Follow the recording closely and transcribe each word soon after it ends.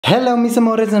Hello mis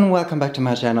amores and welcome back to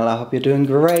my channel. I hope you're doing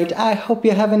great. I hope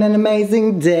you're having an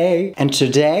amazing day. And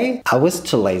today, I was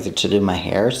too lazy to do my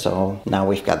hair, so now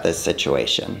we've got this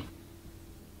situation.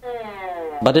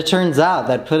 But it turns out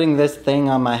that putting this thing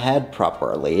on my head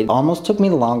properly almost took me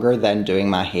longer than doing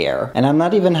my hair. And I'm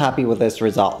not even happy with this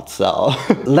result, so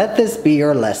let this be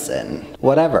your lesson.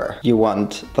 Whatever you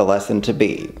want the lesson to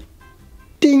be.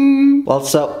 Ding! Well,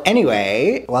 so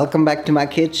anyway, welcome back to my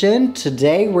kitchen.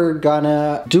 Today we're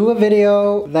gonna do a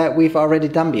video that we've already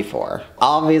done before.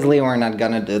 Obviously, we're not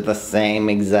gonna do the same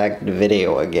exact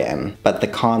video again, but the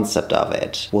concept of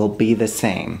it will be the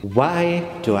same. Why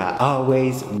do I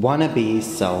always wanna be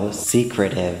so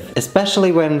secretive?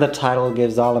 Especially when the title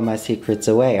gives all of my secrets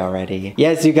away already.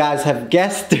 Yes, you guys have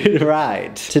guessed it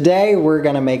right. Today we're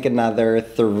gonna make another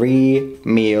 3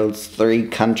 meals, 3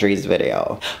 countries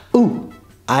video. Ooh!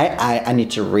 I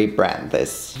need to rebrand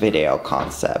this video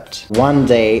concept. 1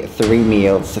 day, 3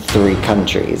 meals, 3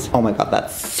 countries. Oh my god,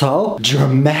 that's so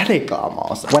dramatic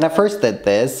almost. When I first did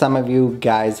this, some of you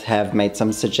guys have made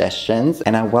some suggestions,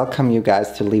 and I welcome you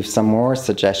guys to leave some more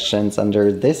suggestions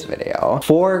under this video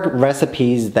for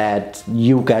recipes that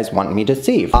you guys want me to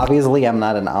see. Obviously, I'm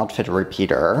not an outfit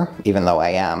repeater, even though I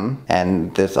am,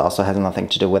 and this also has nothing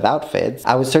to do with outfits.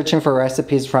 I was searching for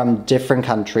recipes from different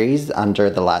countries under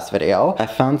the last video. I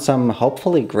found some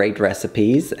hopefully great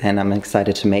recipes and I'm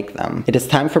excited to make them. It is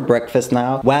time for breakfast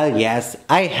now. Well, yes,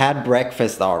 I had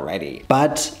breakfast already,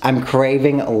 but I'm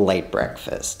craving a late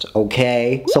breakfast,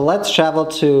 okay? So let's travel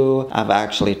to... I've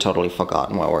actually totally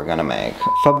forgotten what we're gonna make.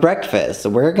 For breakfast,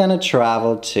 we're gonna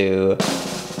travel to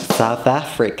South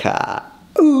Africa.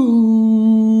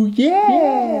 Ooh,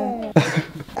 yeah!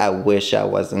 I wish I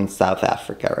was in South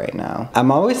Africa right now.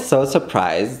 I'm always so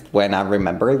surprised when I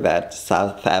remember that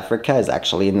South Africa is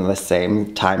actually in the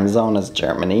same time zone as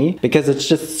Germany, because it's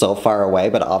just so far away,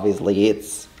 but obviously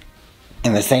it's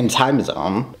in the same time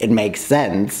zone. It makes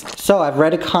sense. So I've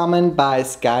read a comment by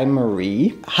Sky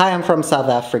Marie. Hi, I'm from South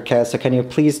Africa, so can you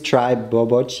please try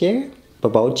bobotie?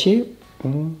 Bobotie?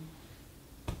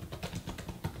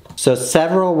 So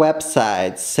several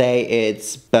websites say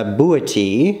it's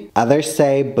babuati, others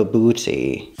say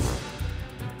babuti.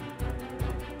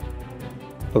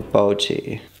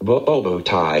 Baboti.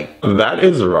 Bobotie. That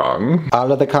is wrong.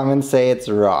 All of the comments say it's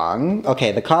wrong.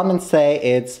 Okay, the comments say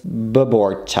it's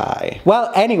babortai.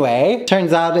 Well, anyway,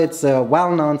 turns out it's a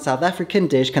well-known South African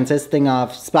dish consisting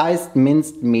of spiced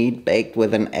minced meat baked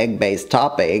with an egg-based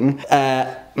topping.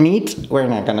 Meat, we're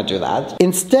not gonna do that.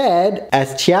 Instead,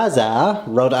 as Tiaza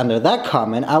wrote under that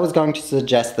comment, I was going to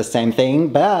suggest the same thing,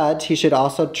 but he should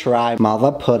also try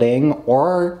malva pudding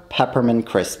or peppermint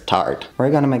crisp tart.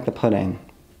 We're gonna make the pudding.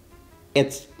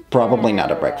 It's probably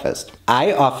not a breakfast.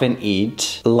 I often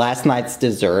eat last night's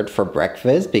dessert for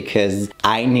breakfast because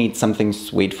I need something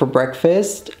sweet for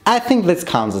breakfast. I think this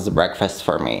counts as a breakfast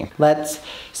for me. Let's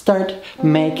start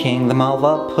making the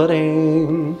malva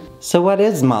pudding. So what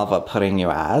is malva pudding, you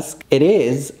ask? It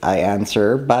is, I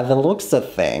answer, by the looks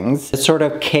of things, a sort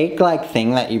of cake-like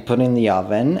thing that you put in the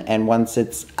oven, and once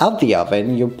it's out the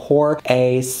oven, you pour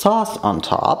a sauce on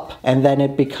top, and then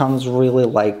it becomes really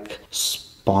like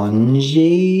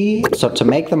spongy. So to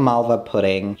make the malva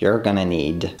pudding, you're gonna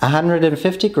need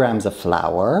 150 grams of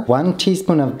flour, 1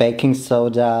 teaspoon of baking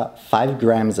soda, 5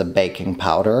 grams of baking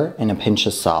powder, and a pinch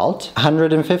of salt,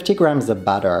 150 grams of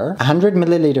butter, 100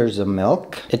 milliliters of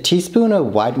milk, a teaspoon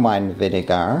of white wine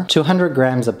vinegar, 200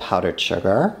 grams of powdered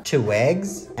sugar, 2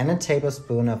 eggs, and a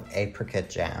tablespoon of apricot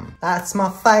jam. That's my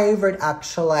favorite,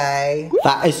 actually.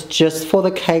 That is just for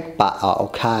the cake batter,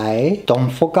 okay?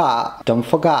 Don't forget, don't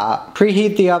forget.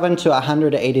 Preheat the oven to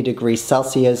 180 degrees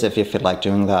Celsius if you feel like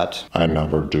doing that. I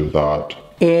never do that.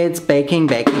 It's baking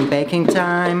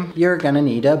time. You're gonna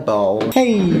need a bowl.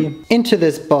 Hey! Into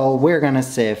this bowl, we're gonna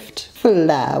sift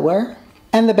flour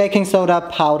and the baking soda,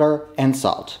 powder, and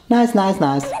salt. Nice, nice,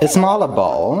 nice. A smaller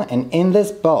bowl, and in this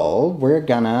bowl, we're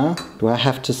gonna... Do I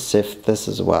have to sift this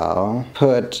as well?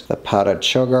 Put the powdered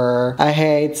sugar. I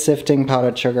hate sifting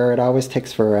powdered sugar, it always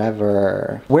takes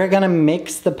forever. We're gonna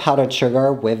mix the powdered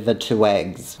sugar with the 2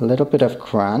 eggs. A little bit of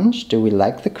crunch. Do we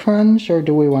like the crunch, or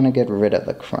do we want to get rid of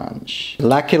the crunch?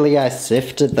 Luckily, I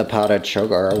sifted the powdered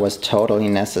sugar. It was totally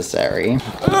necessary.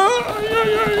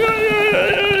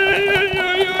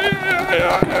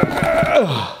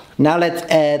 Now let's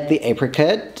add the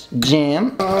apricot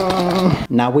jam.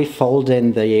 Now we fold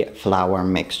in the flour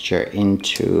mixture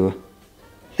into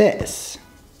this.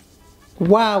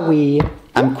 Wowee!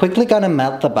 I'm quickly gonna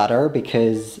melt the butter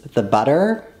because the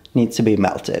butter needs to be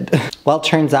melted. Well,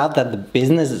 turns out that the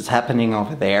business is happening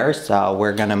over there, so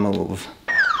we're gonna move.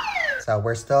 So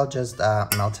we're still just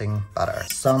melting butter.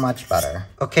 So much butter.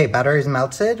 Okay, butter is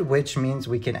melted, which means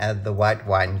we can add the white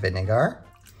wine vinegar.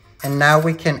 And now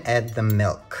we can add the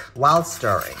milk while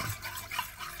stirring.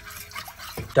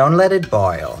 Don't let it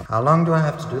boil. How long do I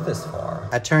have to do this for?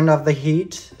 I turned off the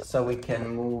heat so we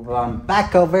can move on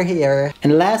back over here.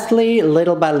 And lastly,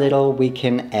 little by little, we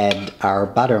can add our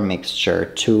butter mixture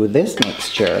to this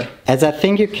mixture. As I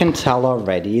think you can tell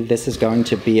already, this is going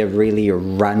to be a really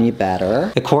runny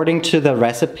batter. According to the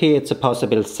recipe, it's supposed to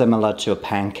be similar to a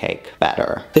pancake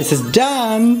batter. This is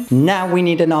done. Now we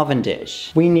need an oven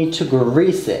dish. We need to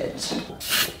grease it.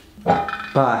 Oh,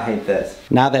 I hate this.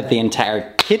 Now that the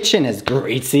entire kitchen is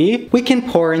greasy, we can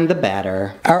pour in the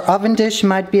batter. Our oven dish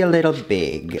might be a little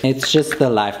big. It's just the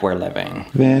life we're living.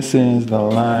 This is the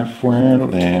life we're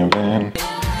living.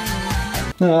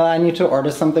 Oh, I need to order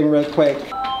something real quick.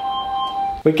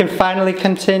 We can finally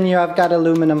continue. I've got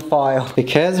aluminum foil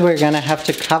because we're gonna have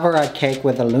to cover our cake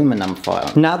with aluminum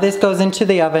foil. Now this goes into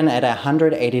the oven at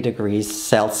 180 degrees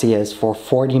Celsius for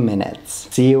 40 minutes.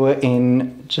 See you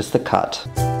in just a cut.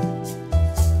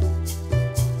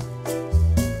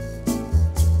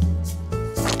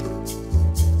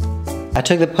 I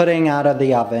took the pudding out of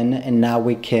the oven and now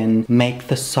we can make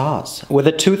the sauce. With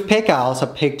a toothpick, I also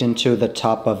picked into the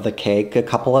top of the cake a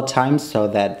couple of times so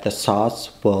that the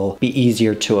sauce will be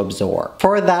easier to absorb.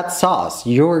 For that sauce,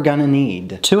 you're gonna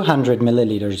need 200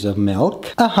 milliliters of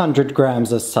milk, 100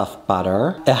 grams of soft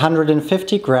butter,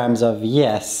 150 grams of,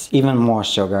 yes, even more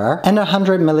sugar, and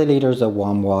 100 milliliters of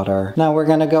warm water. Now we're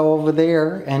gonna go over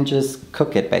there and just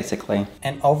cook it basically.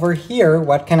 And over here,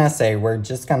 what can I say? We're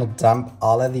just gonna dump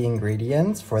all of the ingredients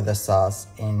for the sauce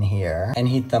in here and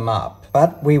heat them up.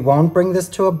 But we won't bring this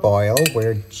to a boil.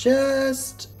 We're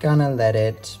just gonna let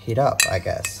it heat up, I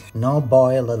guess. No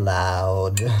boil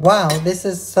allowed. Wow, this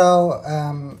is so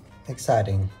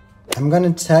exciting. I'm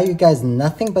gonna tell you guys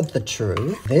nothing but the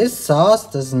truth. This sauce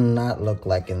does not look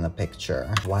like in the picture.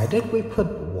 Why did we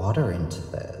put water into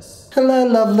this? Hello,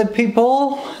 lovely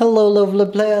people. Hello, lovely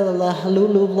blah, hello,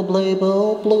 lovely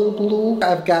blah, blah.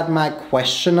 I've got my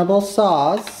questionable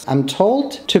sauce. I'm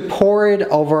told to pour it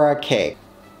over our cake.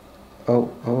 Oh,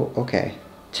 okay.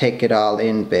 Take it all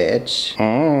in, bitch.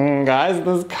 Guys,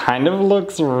 this kind of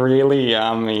looks really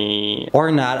yummy. Or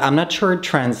not, I'm not sure it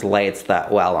translates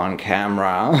that well on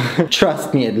camera.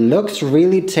 Trust me, it looks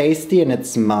really tasty and it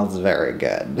smells very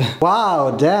good.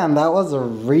 Wow, damn, that was a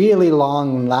really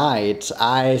long night.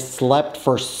 I slept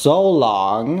for so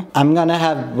long. I'm gonna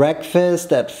have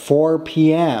breakfast at 4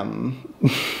 p.m.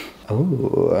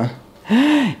 Ooh.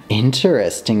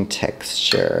 Interesting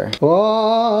texture.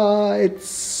 Oh, it's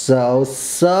so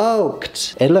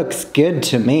soaked. It looks good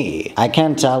to me. I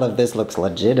can't tell if this looks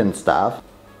legit and stuff.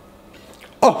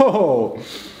 Oh!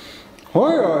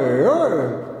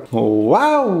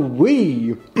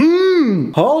 Wowee!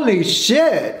 Holy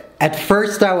shit! At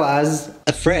first I was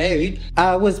afraid.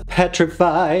 I was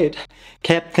petrified.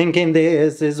 Kept thinking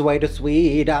this is way too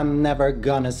sweet. I'm never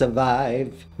gonna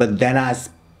survive. But then I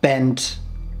spent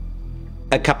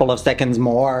a couple of seconds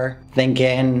more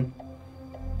thinking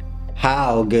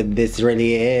how good this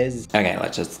really is. Okay,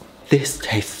 let's just... This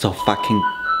tastes so fucking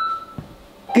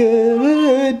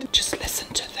good. Just listen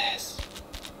to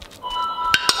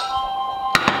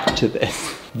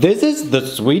this. This is the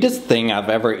sweetest thing I've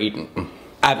ever eaten.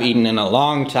 I've eaten in a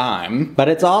long time, but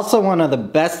it's also one of the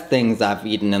best things I've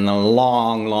eaten in a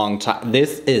long time.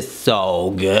 This is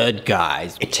so good,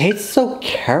 guys. It tastes so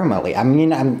caramelly. I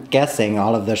mean, I'm guessing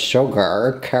all of the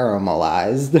sugar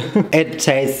caramelized. It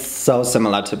tastes so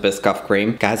similar to Biscoff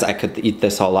cream. Guys, I could eat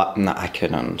this whole lot. No, I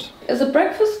couldn't. Is it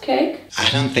breakfast cake? I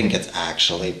don't think it's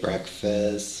actually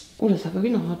breakfast. Oh, das ist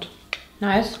wirklich noch hot.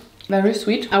 Nice. Very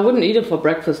sweet. I wouldn't eat it for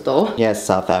breakfast though. Yes,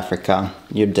 South Africa.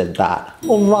 You did that.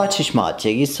 Alrighty,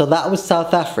 schmatty. So that was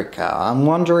South Africa. I'm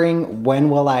wondering, when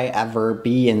will I ever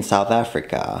be in South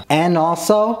Africa? And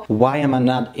also, why am I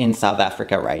not in South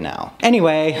Africa right now?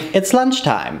 Anyway, it's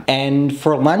lunchtime. And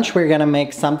for lunch, we're gonna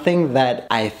make something that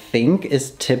I think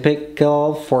is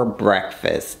typical for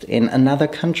breakfast in another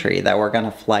country that we're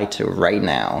gonna fly to right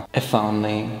now. If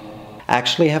only. I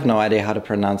actually have no idea how to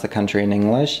pronounce the country in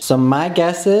English. So my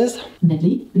guess is...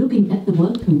 Natalie, looking at the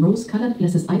world through rose-colored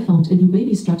glasses, I found a new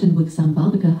baby strutting with some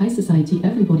barbecue. High Society,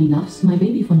 Everybody Loves My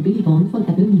Baby von Billy Bond von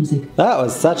Apple Music. That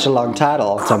was such a long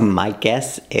title. So my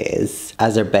guess is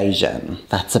Azerbaijan.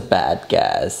 That's a bad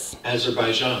guess.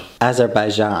 Azerbaijan.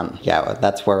 Azerbaijan. Yeah, well,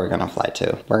 that's where we're gonna fly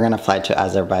to. We're gonna fly to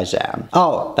Azerbaijan.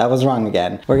 Oh, that was wrong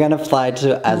again. We're gonna fly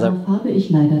to Darauf habe ich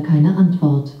leider keine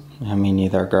Antwort. Yeah, me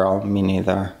neither, girl. Me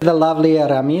neither. The lovely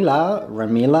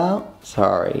Ramila,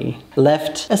 sorry,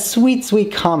 left a sweet,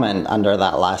 sweet comment under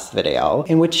that last video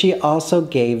in which she also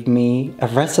gave me a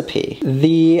recipe.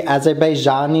 The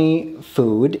Azerbaijani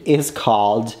food is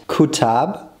called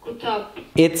kutab.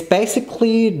 It's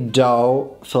basically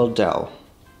dough, filled dough.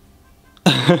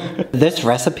 This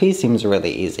recipe seems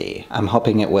really easy. I'm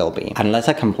hoping it will be. Unless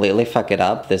I completely fuck it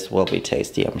up, this will be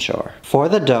tasty, I'm sure. For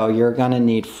the dough, you're gonna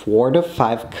need 4 to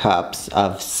 5 cups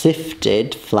of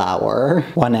sifted flour,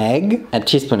 1 egg, a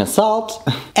teaspoon of salt,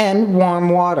 and warm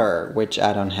water, which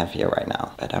I don't have here right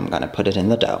now, but I'm gonna put it in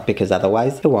the dough because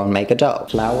otherwise it won't make a dough.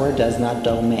 Flour does not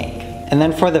dough make. And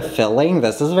then for the filling,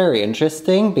 this is very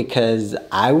interesting because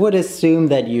I would assume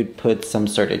that you'd put some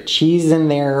sort of cheese in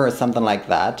there or something like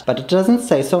that, but it doesn't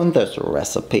say so in this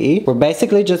recipe. We're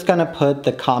basically just gonna put,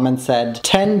 the comment said,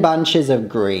 10 bunches of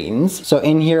greens. So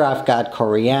in here I've got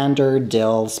coriander,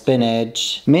 dill,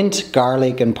 spinach, mint,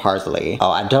 garlic, and parsley.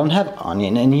 Oh, I don't have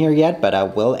onion in here yet, but I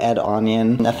will add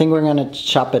onion. I think we're gonna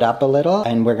chop it up a little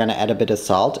and we're gonna add a bit of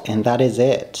salt, and that is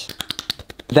it.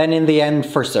 Then in the end,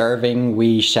 for serving,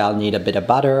 we shall need a bit of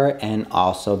butter and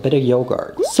also a bit of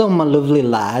yogurt. So my lovely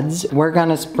lads, we're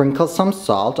gonna sprinkle some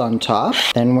salt on top.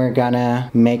 Then we're gonna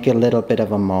make a little bit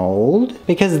of a mold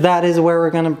because that is where we're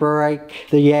gonna break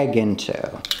the egg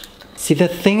into. See, the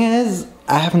thing is,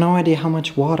 I have no idea how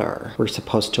much water we're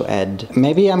supposed to add.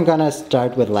 Maybe I'm gonna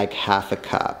start with like half a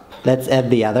cup. Let's add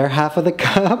the other half of the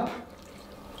cup.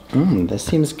 This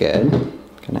seems good.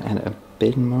 Gonna add a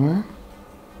bit more.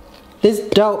 This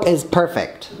dough is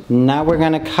perfect. Now we're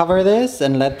gonna cover this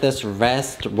and let this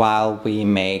rest while we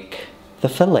make the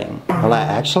filling. Well, I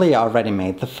actually already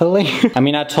made the filling. I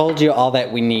mean, I told you all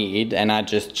that we need and I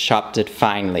just chopped it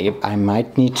finely. I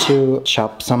might need to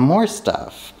chop some more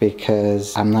stuff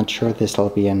because I'm not sure this will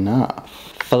be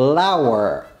enough.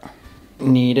 Flour.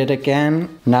 Need it again.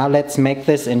 Now let's make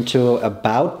this into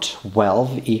about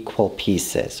 12 equal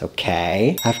pieces,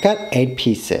 okay? I've got 8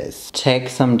 pieces. Take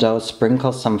some dough,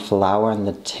 sprinkle some flour on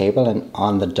the table and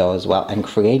on the dough as well, and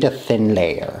create a thin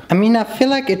layer. I mean, I feel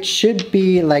like it should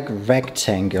be like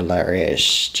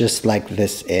rectangular-ish, just like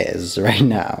this is right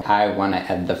now. I want to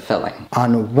add the filling.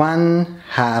 On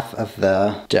 1/2 of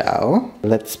the dough,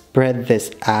 let's spread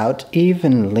this out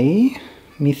evenly.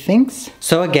 Methinks.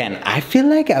 So again, I feel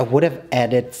like I would have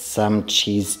added some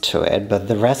cheese to it, but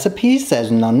the recipe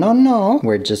says no, no, no.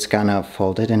 We're just gonna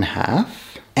fold it in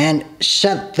half and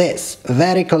shut this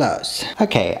very close.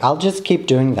 Okay, I'll just keep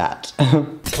doing that.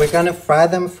 We're gonna fry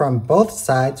them from both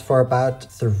sides for about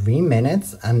 3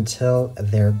 minutes until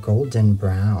they're golden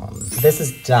brown. This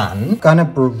is done. Gonna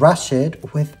brush it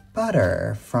with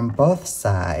butter from both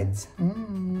sides.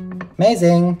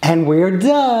 Amazing. And we're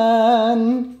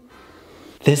done.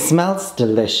 This smells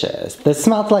delicious. This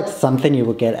smells like something you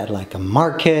would get at like a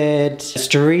market,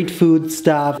 street food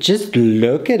stuff. Just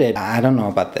look at it. I don't know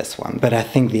about this one, but I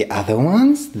think the other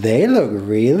ones, they look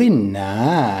really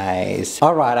nice.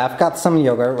 All right, I've got some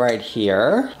yogurt right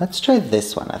here. Let's try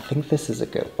this one. I think this is a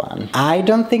good one. I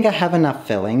don't think I have enough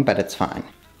filling, but it's fine.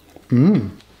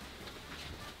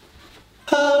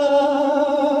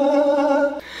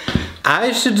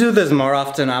 I should do this more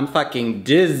often. I'm fucking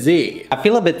dizzy. I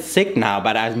feel a bit sick now,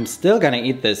 but I'm still gonna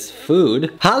eat this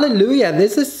food. Hallelujah,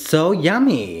 this is so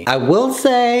yummy. I will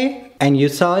say, and you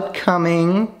saw it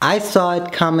coming, I saw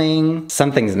it coming,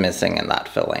 something's missing in that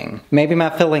filling. Maybe my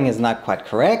filling is not quite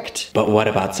correct, but what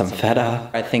about some feta?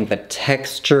 I think the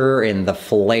texture and the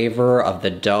flavor of the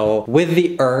dough with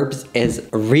the herbs is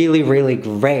really, really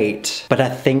great, but I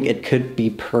think it could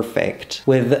be perfect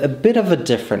with a bit of a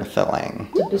different filling.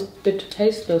 It's a bit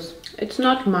tasteless. It's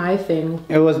not my thing.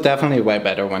 It was definitely way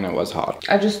better when it was hot.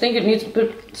 I just think it needs a bit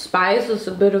of spices,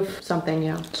 a bit of something,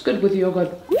 yeah. It's good with yogurt.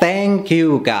 Thank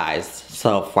you guys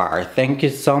so far. Thank you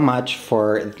so much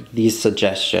for these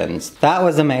suggestions. That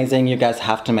was amazing. You guys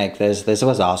have to make this. This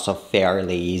was also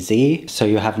fairly easy, so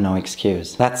you have no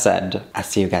excuse. That said, I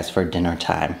see you guys for dinner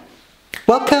time.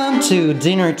 Welcome to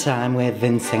dinner time with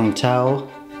Vincento.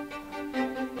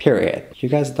 Period. You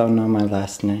guys don't know my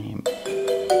last name.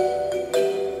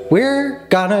 We're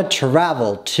gonna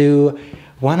travel to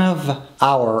one of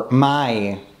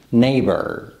my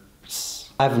neighbors.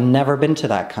 I've never been to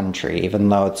that country, even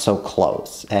though it's so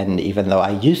close, and even though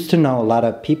I used to know a lot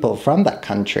of people from that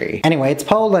country. Anyway, it's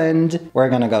Poland. We're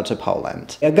gonna go to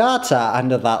Poland. Agata,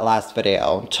 under that last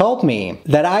video, told me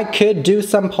that I could do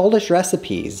some Polish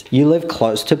recipes. You live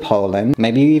close to Poland.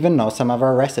 Maybe you even know some of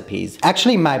our recipes.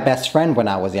 Actually, my best friend when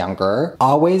I was younger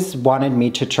always wanted me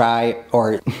to try,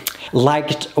 or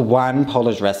liked one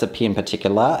Polish recipe in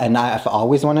particular, and I've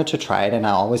always wanted to try it, and I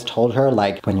always told her,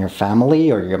 like, when your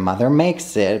family or your mother makes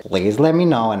makes it, please let me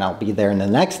know and I'll be there the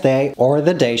next day or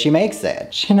the day she makes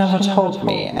it. She never told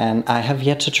me, and I have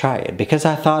yet to try it because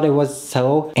I thought it was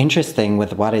so interesting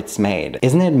with what it's made.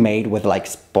 Isn't it made with like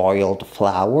spoiled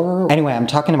flour? Anyway, I'm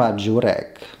talking about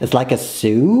jurek. It's like a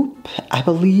soup, I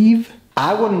believe.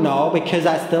 I wouldn't know because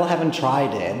I still haven't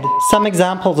tried it. Some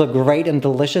examples of great and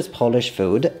delicious Polish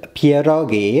food: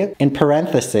 pierogi, in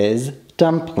parentheses,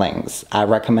 dumplings. I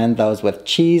recommend those with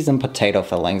cheese and potato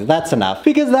fillings. That's enough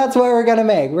because that's what we're gonna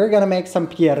make. We're gonna make some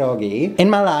pierogi. In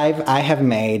my life, I have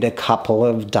made a couple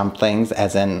of dumplings,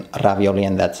 as in ravioli,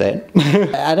 and that's it.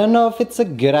 I don't know if it's a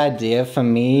good idea for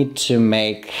me to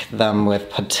make them with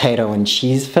potato and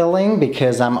cheese filling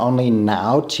because I'm only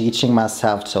now teaching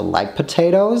myself to like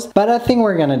potatoes, but I think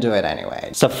we're gonna do it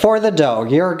anyway. So for the dough,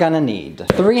 you're gonna need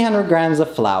 300 grams of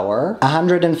flour,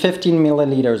 115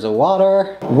 milliliters of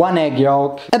water, 1 egg yolk,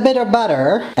 a bit of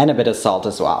butter, and a bit of salt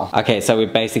as well. Okay, so we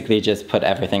basically just put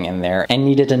everything in there and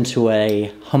knead it into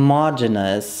a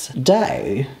homogeneous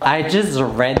dough. I just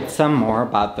read some more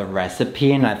about the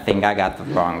recipe and I think I got the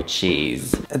wrong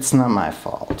cheese. It's not my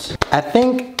fault. I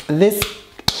think this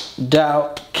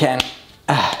dough can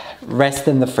rest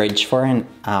in the fridge for an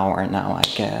hour now, I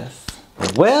guess.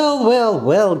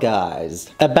 Well, guys.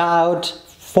 About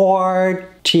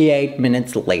 48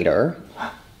 minutes later,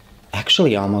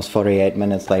 actually almost 48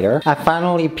 minutes later, I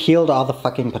finally peeled all the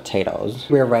fucking potatoes.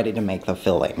 We're ready to make the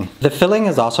filling. The filling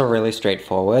is also really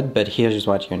straightforward, but here's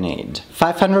what you need.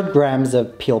 500 grams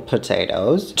of peeled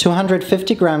potatoes,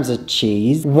 250 grams of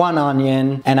cheese, 1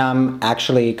 onion, and I'm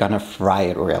actually gonna fry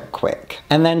it real quick.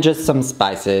 And then just some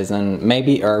spices and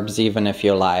maybe herbs even if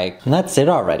you like. And that's it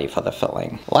already for the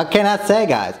filling. What can I say,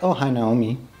 guys? Oh, hi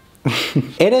Naomi.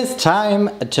 It is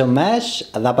time to mash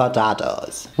the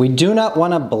potatoes. We do not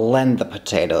want to blend the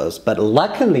potatoes, but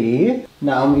luckily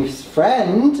Naomi's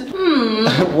friend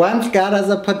once got us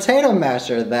a potato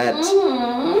masher that...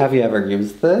 Have you ever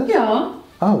used this? Yeah.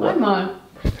 Oh, what? Einmal.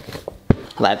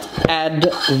 Let's add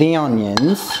the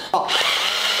onions. Oh.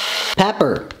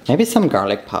 Pepper. Maybe some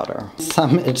garlic powder.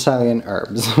 Some Italian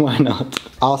herbs. Why not?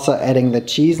 Also adding the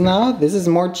cheese now. This is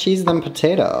more cheese than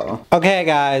potato. Okay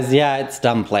guys, yeah, it's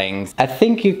dumplings. I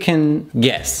think you can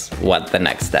guess what the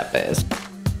next step is.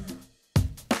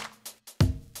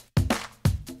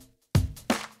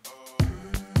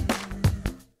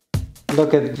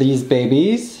 Look at these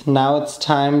babies. Now it's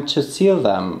time to seal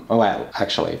them. Well,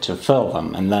 actually to fill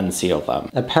them and then seal them.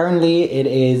 Apparently it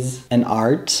is an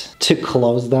art to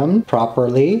close them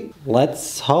properly.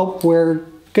 Let's hope we're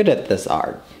good at this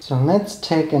art. So let's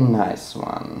take a nice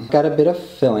one. Got a bit of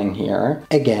filling here.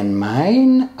 Again,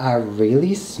 mine are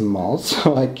really small,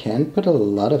 so I can't put a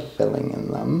lot of filling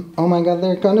in them. Oh my god,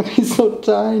 they're gonna be so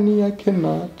tiny, I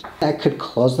cannot. I could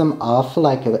close them off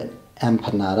like an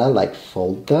empanada, like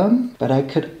fold them, but I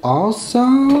could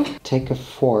also take a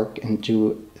fork and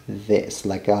do this,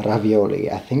 like a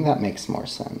ravioli. I think that makes more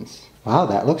sense. Wow,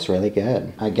 that looks really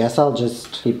good. I guess I'll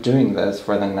just keep doing this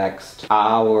for the next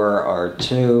hour or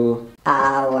two.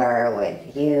 Hour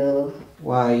with you.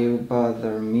 Why you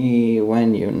bother me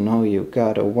when you know you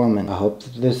got a woman? I hope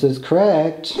this is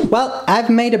correct. Well, I've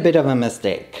made a bit of a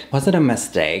mistake. Was it a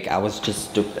mistake? I was just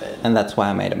stupid. And that's why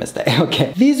I made a mistake.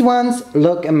 Okay. These ones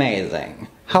look amazing.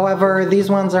 However, these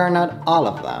ones are not all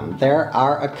of them. There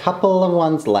are a couple of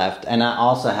ones left and I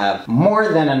also have more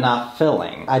than enough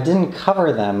filling. I didn't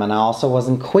cover them and I also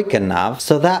wasn't quick enough.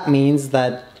 So that means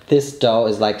that this dough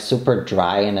is like super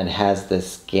dry and it has this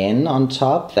skin on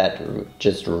top that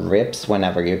just rips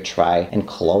whenever you try and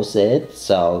close it.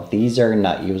 So these are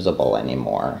not usable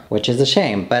anymore, which is a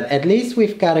shame, but at least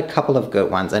we've got a couple of good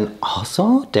ones. And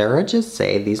also, dare I just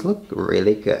say, these look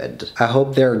really good. I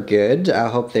hope they're good. I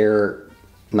hope they're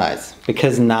nice.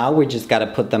 Because now we just gotta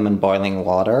put them in boiling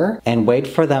water and wait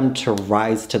for them to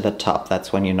rise to the top.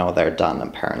 That's when you know they're done,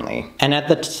 apparently. And at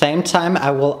the same time,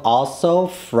 I will also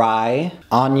fry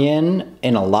onion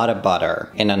in a lot of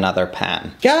butter in another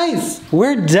pan. Guys,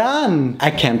 we're done!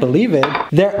 I can't believe it.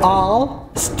 They're all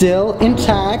still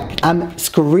intact. I'm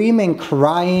screaming,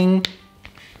 crying,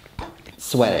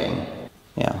 sweating.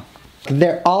 Yeah.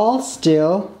 They're all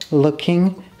still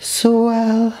looking so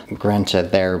well.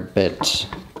 Granted, they're a bit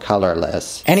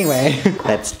colorless. Anyway,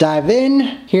 let's dive in.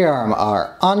 Here are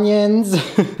our onions,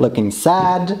 looking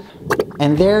sad.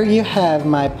 And there you have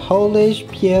my Polish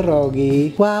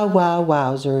pierogi. Wow, wow,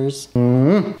 wowzers.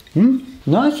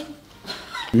 Nice.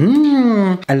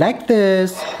 I like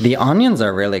this. The onions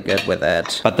are really good with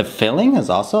it. But the filling is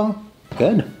also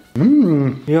good.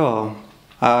 Yeah.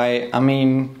 I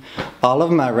mean, all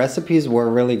of my recipes were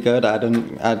really good. I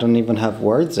don't even have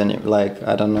words in it. Like,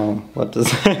 I don't know what to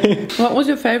say. What was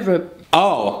your favorite?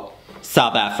 Oh,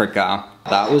 South Africa.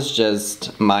 That was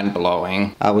just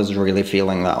mind-blowing. I was really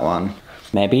feeling that one.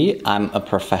 Maybe I'm a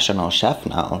professional chef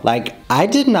now. Like, I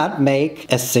did not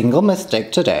make a single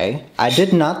mistake today. I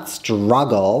did not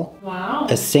struggle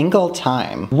a single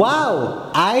time.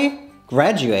 Wow, I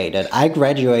graduated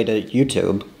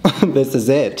YouTube. This is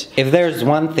it. If there's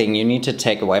one thing you need to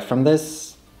take away from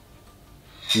this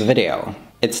video,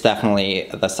 it's definitely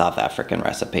the South African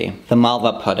recipe. The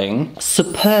malva pudding.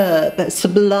 Superb,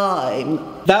 sublime.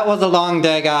 That was a long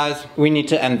day, guys. We need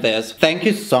to end this. Thank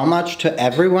you so much to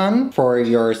everyone for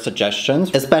your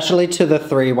suggestions, especially to the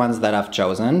 3 ones that I've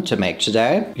chosen to make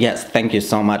today. Yes, thank you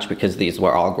so much because these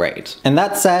were all great. And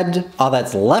that said, all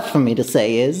that's left for me to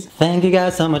say is, thank you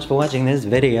guys so much for watching this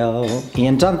video. Y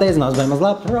entonces nos vemos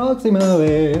la próxima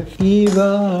vez. Y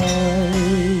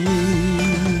bye.